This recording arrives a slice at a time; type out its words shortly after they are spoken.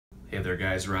Hey there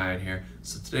guys, Ryan here.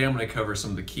 So today I'm going to cover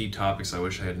some of the key topics I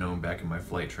wish I had known back in my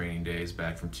flight training days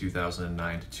back from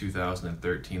 2009 to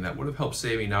 2013 that would have helped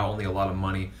save me not only a lot of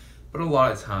money, but a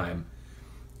lot of time.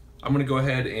 I'm going to go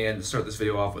ahead and start this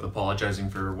video off with apologizing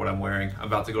for what I'm wearing. I'm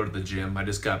about to go to the gym. I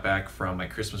just got back from my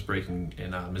Christmas break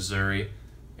in Missouri,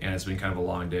 and it's been kind of a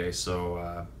long day,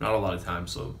 so not a lot of time,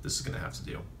 so this is going to have to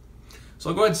do. So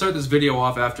I'll go ahead and start this video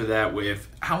off after that with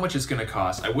how much it's going to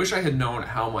cost. I wish I had known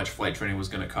how much flight training was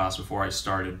going to cost before I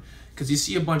started, because you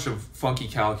see a bunch of funky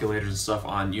calculators and stuff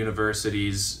on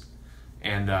universities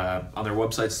and on their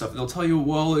website and stuff. They'll tell you,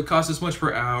 well, it costs this much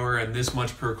per hour and this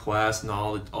much per class and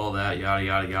all that, yada,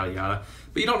 yada, yada, yada.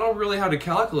 But you don't know really how to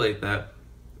calculate that.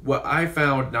 What I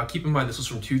found, now keep in mind this was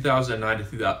from 2009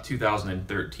 to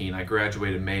 2013. I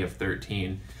graduated May of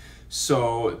 13.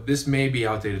 So this may be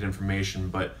outdated information,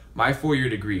 but my four-year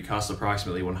degree cost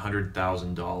approximately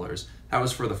 $100,000. That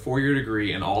was for the four-year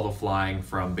degree and all the flying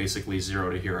from basically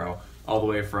zero to hero, all the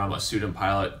way from a student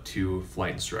pilot to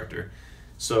flight instructor.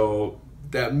 So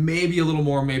that may be a little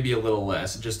more, maybe a little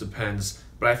less, it just depends.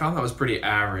 But I found that was pretty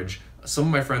average. Some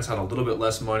of my friends had a little bit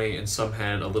less money and some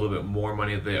had a little bit more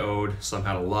money that they owed. Some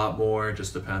had a lot more. It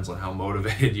just depends on how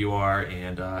motivated you are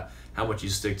and how much you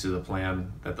stick to the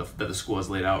plan that the school has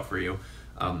laid out for you.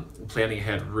 Planning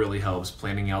ahead really helps,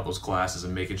 planning out those classes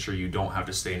and making sure you don't have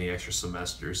to stay any extra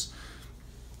semesters.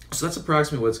 So that's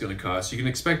approximately what it's going to cost. You can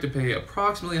expect to pay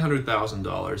approximately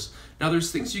 $100,000. Now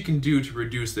there's things you can do to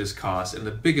reduce this cost, and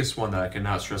the biggest one that I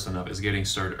cannot stress enough is getting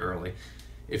started early.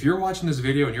 If you're watching this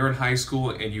video and you're in high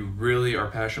school and you really are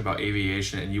passionate about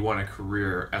aviation and you want a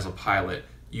career as a pilot,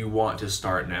 you want to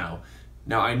start now.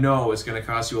 Now I know it's going to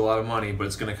cost you a lot of money, but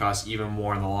it's going to cost even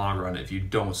more in the long run if you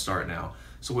don't start now.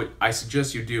 So what I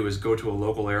suggest you do is go to a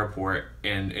local airport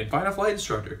and find a flight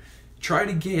instructor. Try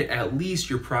to get at least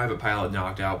your private pilot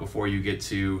knocked out before you get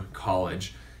to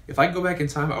college. If I could go back in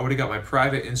time, I would have got my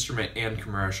private instrument and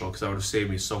commercial, because that would have saved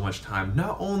me so much time.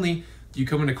 Not only do you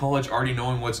come into college already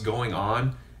knowing what's going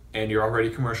on and you're already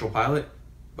a commercial pilot,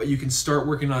 but you can start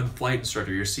working on flight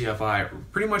instructor, your CFI,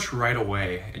 pretty much right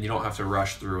away, and you don't have to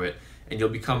rush through it. And you'll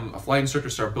become a flight instructor,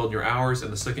 start building your hours,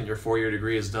 and the second your four-year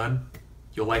degree is done,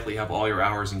 you'll likely have all your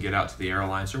hours and get out to the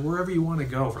airlines or wherever you want to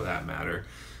go for that matter.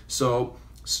 So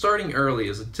starting early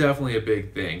is definitely a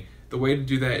big thing. The way to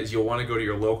do that is you'll want to go to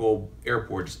your local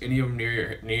airport, just any of them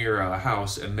near your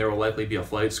house, and there will likely be a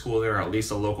flight school there, or at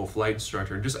least a local flight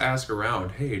instructor, and just ask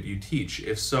around, hey, do you teach?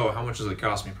 If so, how much does it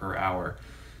cost me per hour?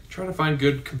 Try to find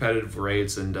good competitive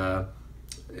rates and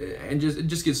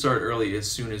just get started early as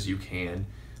soon as you can.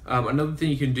 Another thing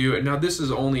you can do, and now this is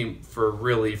only for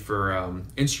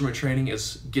instrument training,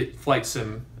 is get Flight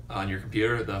Sim on your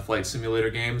computer, the flight simulator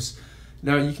games.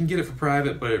 Now you can get it for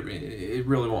private, but it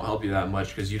really won't help you that much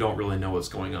because you don't really know what's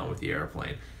going on with the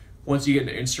airplane. Once you get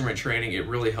into instrument training, it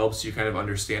really helps you kind of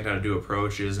understand how to do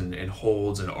approaches and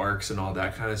holds and arcs and all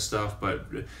that kind of stuff, but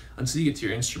until you get to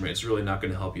your instrument, it's really not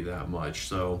going to help you that much.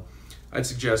 So I'd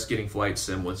suggest getting Flight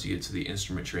Sim once you get to the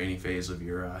instrument training phase of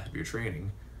your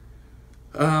training.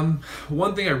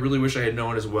 One thing I really wish I had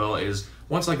known as well is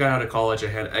once I got out of college, I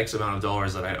had X amount of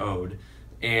dollars that I owed,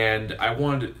 and I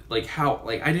wanted I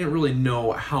didn't really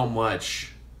know how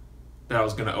much that I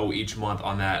was going to owe each month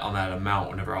on that amount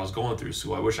whenever I was going through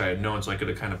school. I wish I had known so I could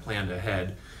have kind of planned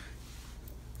ahead.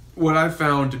 What I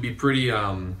found to be pretty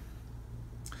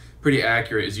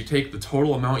accurate is you take the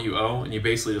total amount you owe and you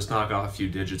basically just knock off a few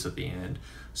digits at the end.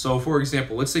 So for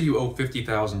example, let's say you owe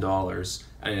 $50,000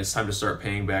 and it's time to start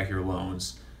paying back your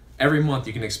loans. Every month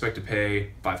you can expect to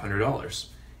pay $500.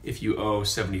 If you owe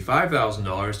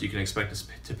 $75,000, you can expect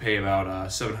to pay about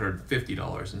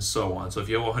 $750 and so on. So if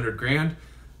you owe 100 grand,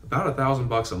 about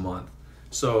 $1,000 a month.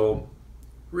 So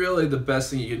really the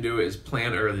best thing you can do is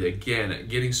plan early. Again,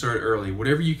 getting started early.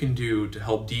 Whatever you can do to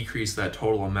help decrease that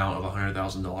total amount of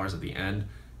 $100,000 at the end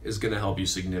is going to help you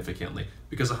significantly,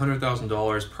 because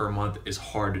 $100,000 per month is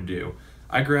hard to do.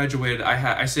 I graduated,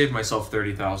 I saved myself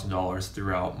 $30,000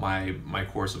 throughout my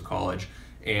course of college,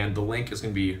 and the link is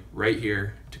going to be right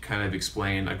here to kind of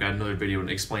explain. I've got another video that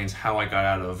explains how I got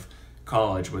out of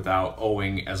college without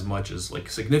owing as much as,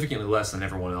 significantly less than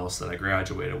everyone else that I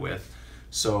graduated with.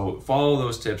 So follow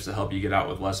those tips to help you get out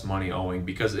with less money owing,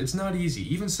 because it's not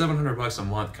easy. Even $700 a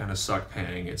month kind of suck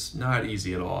paying. It's not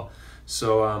easy at all.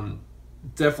 So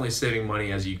definitely saving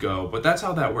money as you go, but that's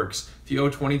how that works. If you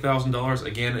owe $20,000,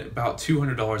 again, about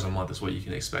 $200 a month is what you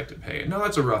can expect to pay. Now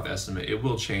that's a rough estimate. It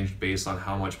will change based on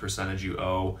how much percentage you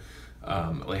owe,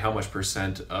 how much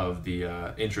percent of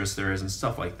the interest there is and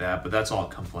stuff like that, but that's all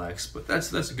complex, but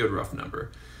that's a good rough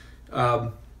number.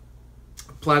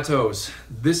 Plateaus.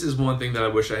 This is one thing that I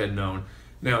wish I had known.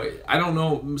 Now, I don't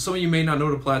know, some of you may not know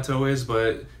what a plateau is,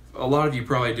 but a lot of you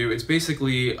probably do. It's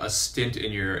basically a stint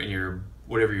in your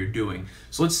whatever you're doing.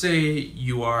 So let's say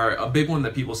you are, a big one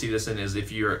that people see this in is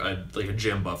if you're like a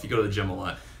gym buff, you go to the gym a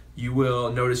lot, you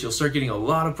will notice you'll start getting a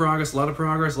lot of progress,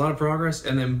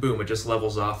 and then boom, it just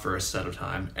levels off for a set of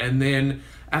time. And then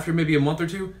after maybe a month or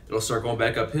two, it'll start going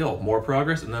back uphill, more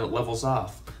progress, and then it levels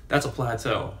off. That's a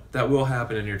plateau. That will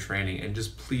happen in your training, and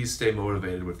just please stay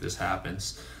motivated if this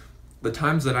happens. The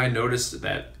times that I noticed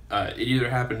that it either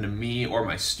happened to me or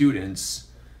my students,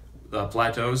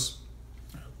 plateaus,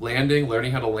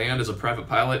 learning how to land as a private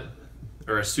pilot,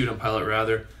 or a student pilot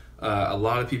rather, a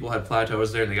lot of people had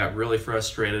plateaus there and they got really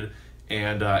frustrated.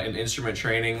 And in instrument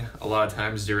training, a lot of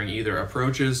times during either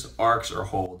approaches, arcs, or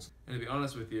holds. And to be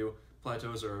honest with you,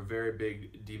 plateaus are a very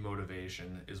big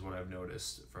demotivation, is what I've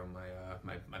noticed from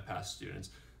my past students.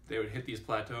 They would hit these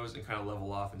plateaus and kind of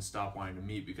level off and stop wanting to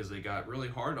meet because they got really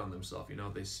hard on themselves. You know,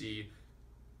 they see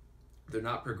they're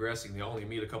not progressing. They only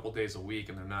meet a couple days a week,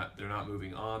 and they're not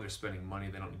moving on. They're spending money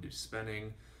they don't need to be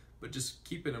spending. But just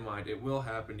keep it in mind, it will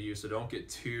happen to you, so don't get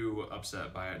too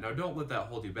upset by it. Now, don't let that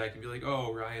hold you back and be like,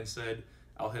 oh, Ryan said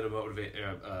I'll hit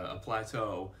a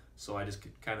plateau, so I just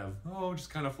kind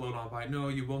of float on by. No,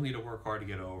 you will need to work hard to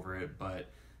get over it, but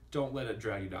don't let it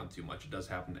drag you down too much. It does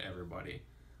happen to everybody.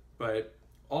 But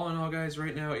all in all, guys,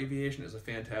 right now, aviation is a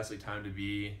fantastic time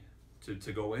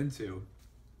to go into.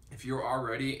 If you're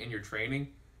already in your training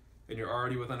and you're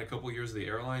already within a couple years of the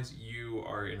airlines, you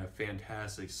are in a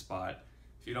fantastic spot.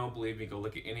 If you don't believe me, go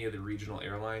look at any of the regional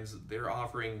airlines. They're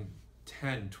offering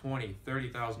 $10,000, $20,000,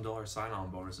 $30,000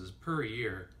 sign-on bonuses per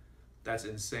year. That's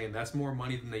insane. That's more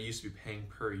money than they used to be paying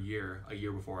per year a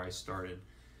year before I started.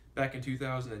 Back in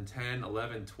 2010,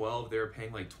 11, 12, they were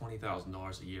paying like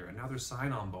 $20,000 a year, and now their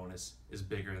sign-on bonus is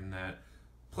bigger than that.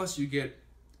 Plus you get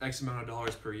X amount of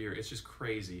dollars per year. It's just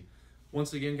crazy.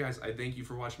 Once again, guys, I thank you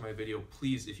for watching my video.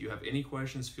 Please, if you have any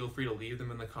questions, feel free to leave them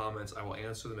in the comments. I will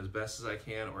answer them as best as I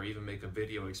can, or even make a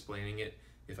video explaining it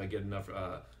if I get enough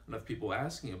people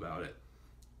asking about it.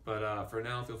 But for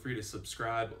now, feel free to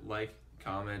subscribe, like,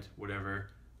 comment, whatever.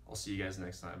 I'll see you guys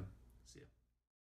next time.